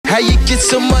How you get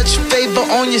so much favor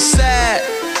on your side?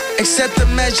 Accept the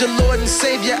measure, Lord and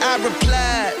Savior, I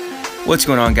replied. What's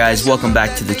going on, guys? Welcome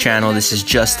back to the channel. This is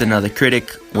Just Another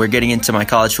Critic. We're getting into my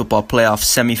college football playoff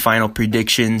semifinal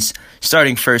predictions,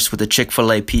 starting first with the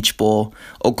Chick-fil-A Peach Bowl.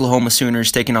 Oklahoma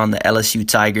Sooners taking on the LSU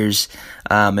Tigers.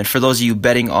 And for those of you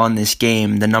betting on this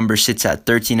game, the number sits at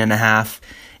 13.5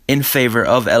 in favor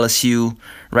of LSU.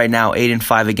 Right now,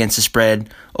 8-5 against the spread.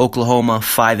 Oklahoma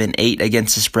 5-8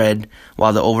 against the spread,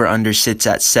 while the over/under sits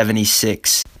at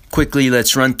 76. Quickly,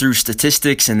 let's run through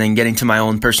statistics and then getting to my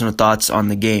own personal thoughts on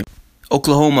the game.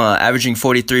 Oklahoma averaging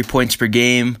 43 points per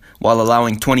game while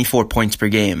allowing 24 points per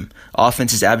game.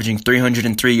 Offense is averaging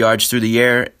 303 yards through the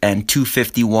air and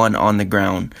 251 on the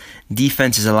ground.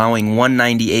 Defense is allowing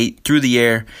 198 through the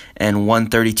air and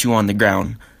 132 on the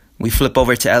ground. We flip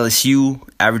over to LSU,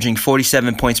 averaging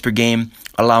 47 points per game,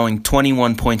 allowing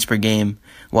 21 points per game,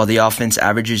 while the offense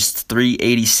averages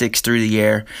 386 through the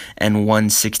air and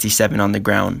 167 on the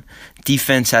ground.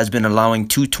 Defense has been allowing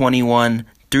 221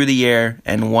 through the air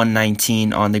and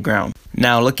 119 on the ground.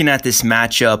 Now, looking at this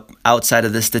matchup outside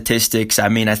of the statistics,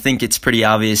 I think it's pretty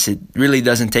obvious. It really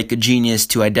doesn't take a genius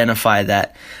to identify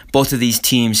that both of these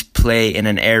teams play in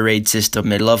an air raid system.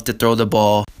 They love to throw the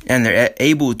ball, and they're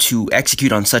able to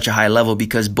execute on such a high level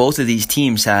because both of these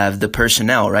teams have the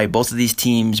personnel, right? Both of these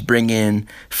teams bring in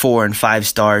 4- and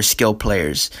 5-star skill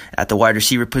players at the wide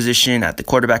receiver position, at the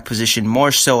quarterback position,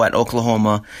 more so at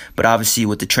Oklahoma, but obviously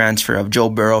with the transfer of Joe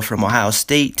Burrow from Ohio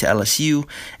State to LSU,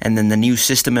 and then the new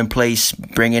system in place,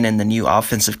 bringing in the new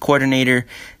offensive coordinator,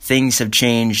 things have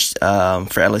changed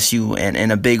for LSU and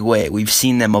in a big way. We've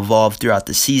seen them evolve throughout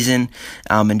the season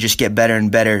and just get better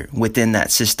and better within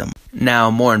that system. Now,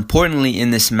 more importantly,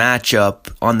 in this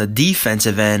matchup, on the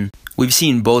defensive end, we've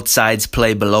seen both sides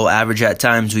play below average at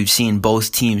times. We've seen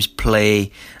both teams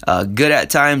play good at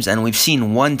times, and we've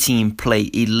seen one team play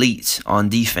elite on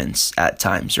defense at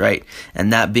times, right?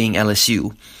 And that being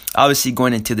LSU. Obviously,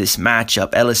 going into this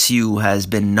matchup, LSU has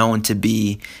been known to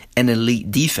be an elite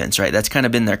defense, right? That's kind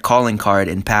of been their calling card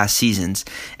in past seasons,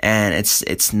 and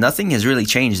it's nothing has really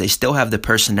changed. They still have the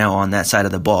personnel on that side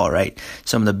of the ball, right?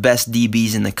 Some of the best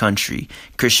DBs in the country: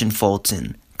 Christian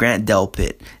Fulton, Grant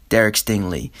Delpit, Derek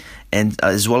Stingley, and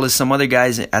as well as some other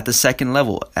guys at the second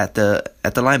level at the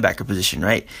linebacker position,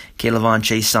 right? K'Lavon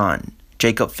Chaisson,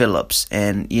 Jacob Phillips,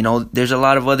 and there's a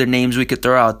lot of other names we could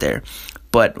throw out there.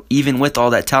 But even with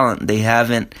all that talent, they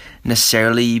haven't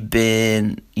necessarily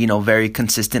been, very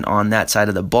consistent on that side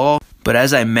of the ball. But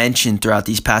as I mentioned throughout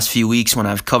these past few weeks when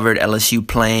I've covered LSU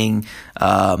playing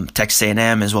Texas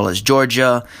A&M as well as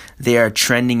Georgia, they are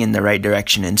trending in the right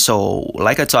direction. And so,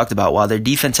 like I talked about, while their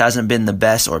defense hasn't been the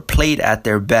best or played at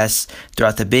their best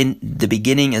throughout the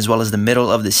beginning as well as the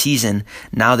middle of the season,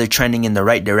 now they're trending in the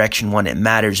right direction when it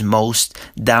matters most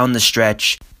down the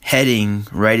stretch, heading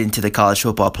right into the college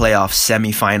football playoff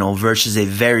semifinal versus a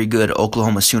very good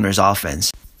Oklahoma Sooners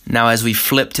offense. Now, as we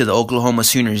flip to the Oklahoma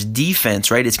Sooners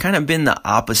defense, right, it's kind of been the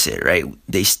opposite, right?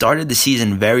 They started the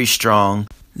season very strong.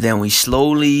 Then we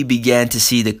slowly began to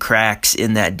see the cracks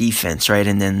in that defense, right?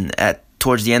 And then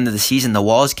towards the end of the season, the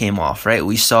walls came off, right?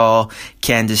 We saw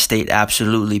Kansas State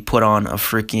absolutely put on a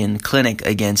freaking clinic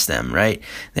against them, right?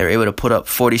 They were able to put up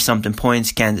 40-something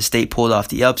points. Kansas State pulled off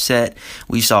the upset.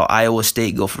 We saw Iowa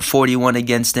State go for 41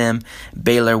 against them.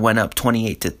 Baylor went up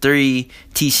 28-3.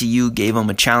 TCU gave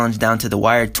them a challenge down to the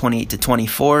wire,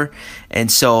 28-24.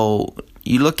 And so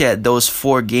you look at those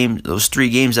 3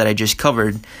 games that I just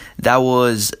covered, that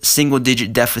was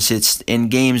single-digit deficits in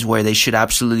games where they should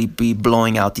absolutely be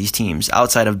blowing out these teams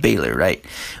outside of Baylor, right?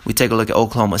 We take a look at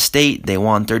Oklahoma State. They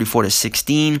won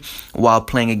 34-16 while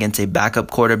playing against a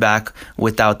backup quarterback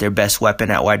without their best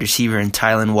weapon at wide receiver in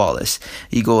Tylan Wallace.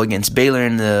 You go against Baylor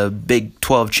in the Big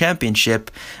 12 championship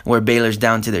where Baylor's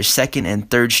down to their second and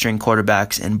third string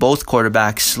quarterbacks, and both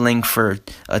quarterbacks sling for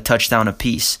a touchdown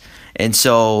apiece. And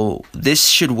so this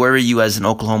should worry you as an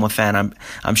Oklahoma fan.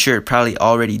 I'm sure it probably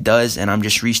already does, and I'm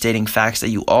just restating facts that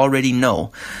you already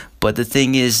know. But the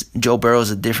thing is, Joe Burrow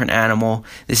is a different animal.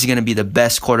 This is going to be the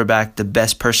best quarterback, the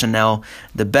best personnel,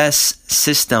 the best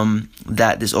system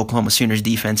that this Oklahoma Sooners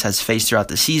defense has faced throughout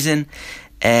the season.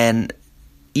 And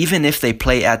even if they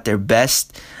play at their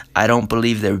best, I don't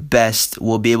believe their best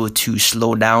will be able to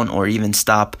slow down or even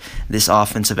stop this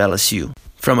offense of LSU.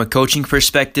 From a coaching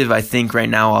perspective, I think right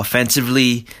now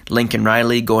offensively, Lincoln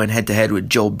Riley going head-to-head with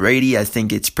Joe Brady. I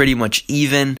think it's pretty much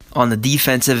even. On the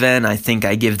defensive end, I think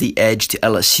I give the edge to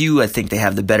LSU. I think they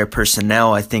have the better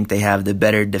personnel. I think they have the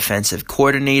better defensive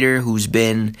coordinator who's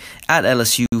been at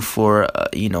LSU for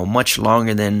much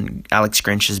longer than Alex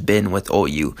Grinch has been with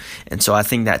OU. And so I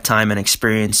think that time and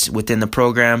experience within the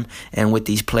program and with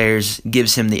these players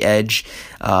gives him the edge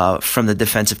from the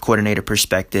defensive coordinator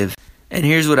perspective. And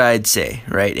here's what I'd say,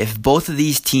 right? If both of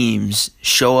these teams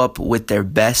show up with their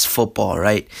best football,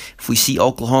 right? If we see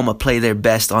Oklahoma play their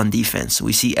best on defense,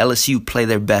 we see LSU play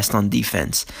their best on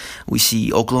defense, we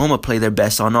see Oklahoma play their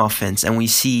best on offense, and we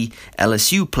see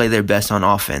LSU play their best on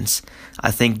offense,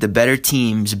 I think the better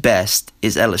team's best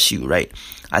is LSU, right?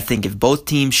 I think if both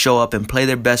teams show up and play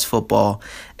their best football,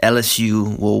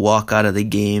 LSU will walk out of the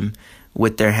game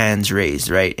with their hands raised,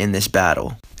 right, in this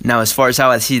battle. Now, as far as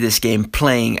how I see this game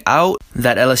playing out,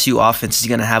 that LSU offense is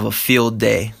going to have a field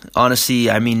day. Honestly,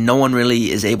 I mean, no one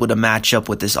really is able to match up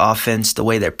with this offense, the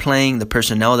way they're playing, the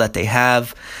personnel that they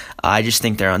have. I just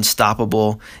think they're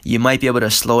unstoppable. You might be able to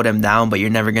slow them down, but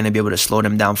you're never going to be able to slow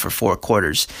them down for 4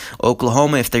 quarters.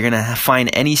 Oklahoma, if they're going to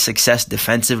find any success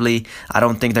defensively, I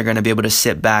don't think they're going to be able to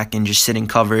sit back and just sit in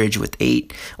coverage with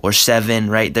 8 or 7,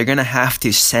 right? They're going to have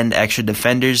to send extra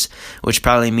defenders, which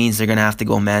probably means they're going to have to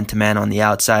go man-to-man on the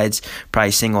outsides,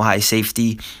 probably single high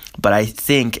safety. But I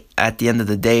think at the end of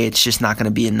the day, it's just not going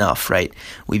to be enough, right?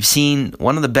 We've seen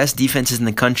one of the best defenses in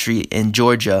the country in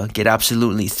Georgia get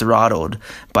absolutely throttled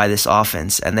by this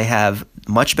offense, and they have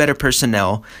much better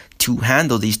personnel to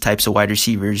handle these types of wide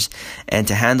receivers and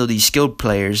to handle these skilled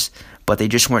players, but they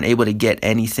just weren't able to get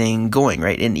anything going,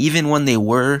 right? And even when they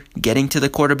were getting to the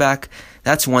quarterback,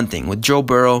 that's one thing. With Joe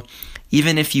Burrow,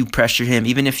 even if you pressure him,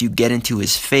 even if you get into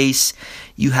his face,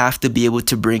 you have to be able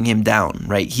to bring him down,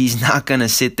 right? He's not going to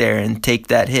sit there and take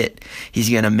that hit. He's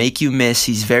going to make you miss.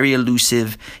 He's very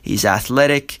elusive. He's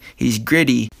athletic. He's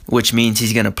gritty, which means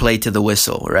he's going to play to the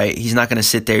whistle, right? He's not going to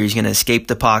sit there. He's going to escape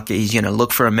the pocket. He's going to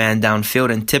look for a man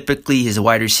downfield, and typically his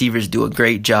wide receivers do a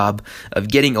great job of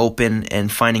getting open and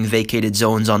finding vacated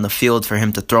zones on the field for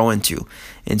him to throw into.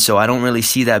 And so I don't really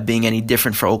see that being any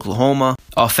different for Oklahoma.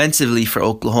 Offensively for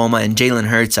Oklahoma and Jalen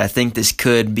Hurts, I think this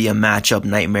could be a matchup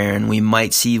nightmare, and we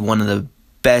might see one of the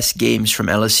best games from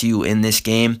LSU in this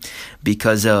game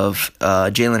because of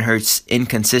Jalen Hurts'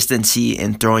 inconsistency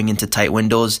in throwing into tight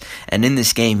windows. And in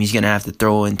this game, he's going to have to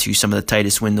throw into some of the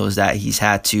tightest windows that he's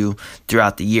had to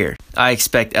throughout the year. I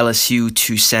expect LSU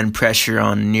to send pressure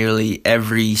on nearly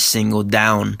every single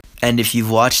down. And if you've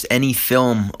watched any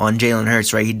film on Jalen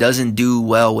Hurts, right, he doesn't do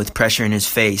well with pressure in his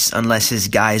face unless his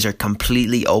guys are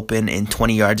completely open in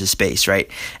 20 yards of space, right?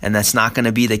 And that's not going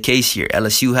to be the case here.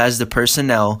 LSU has the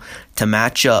personnel to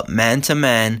match up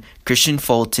man-to-man, Christian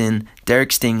Fulton, Derek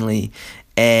Stingley,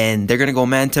 and they're going to go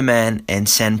man-to-man and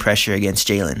send pressure against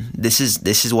Jalen. This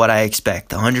is what I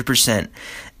expect, 100%.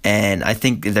 And I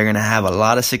think they're going to have a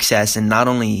lot of success in not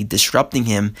only disrupting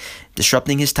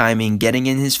his timing, getting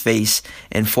in his face,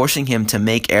 and forcing him to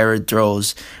make error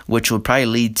throws, which will probably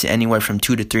lead to anywhere from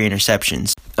 2 to 3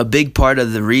 interceptions. A big part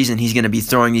of the reason he's going to be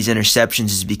throwing these interceptions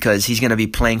is because he's going to be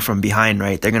playing from behind,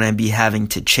 right? They're going to be having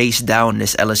to chase down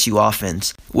this LSU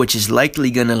offense, which is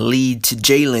likely going to lead to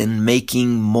Jalen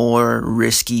making more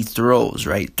risky throws,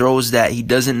 right? Throws that he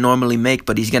doesn't normally make,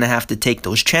 but he's going to have to take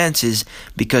those chances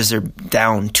because they're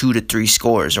down 2 to 3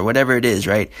 scores or whatever it is,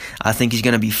 right? I think he's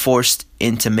going to be forced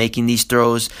into making these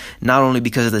throws, not only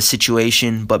because of the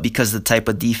situation, but because of the type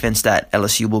of defense that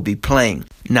LSU will be playing.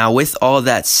 Now, with all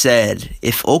that said,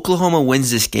 if Oklahoma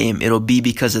wins this game, it'll be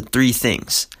because of 3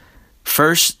 things.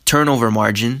 First, turnover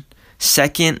margin.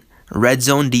 Second, red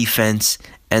zone defense.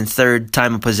 And third,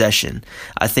 time of possession.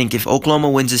 I think if Oklahoma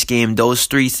wins this game, those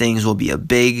 3 things will be a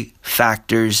big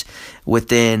factors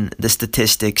within the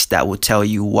statistics that will tell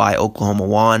you why Oklahoma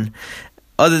won.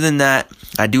 Other than that,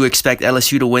 I do expect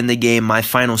LSU to win the game. My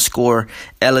final score,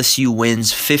 LSU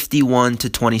wins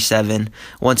 51-27.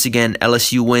 Once again,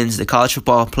 LSU wins the college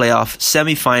football playoff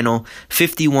semifinal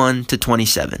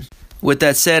 51-27. With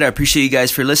that said, I appreciate you guys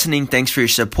for listening. Thanks for your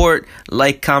support.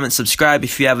 Like, comment, subscribe.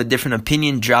 If you have a different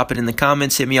opinion, drop it in the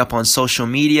comments. Hit me up on social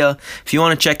media. If you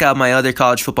want to check out my other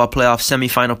college football playoff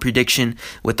semifinal prediction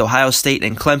with Ohio State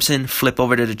and Clemson, flip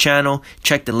over to the channel.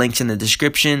 Check the links in the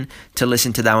description to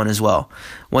listen to that one as well.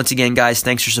 Once again, guys,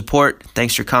 thanks for support.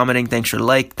 Thanks for commenting. Thanks for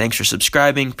thanks for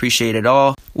subscribing. Appreciate it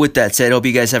all. With that said, hope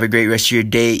you guys have a great rest of your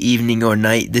day, evening, or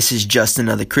night. This is Just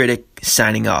Another Critic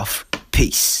signing off.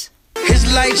 Peace.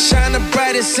 His light shine the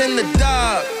brightest in the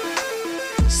dark.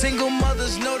 Single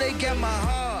mothers know they get my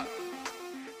heart.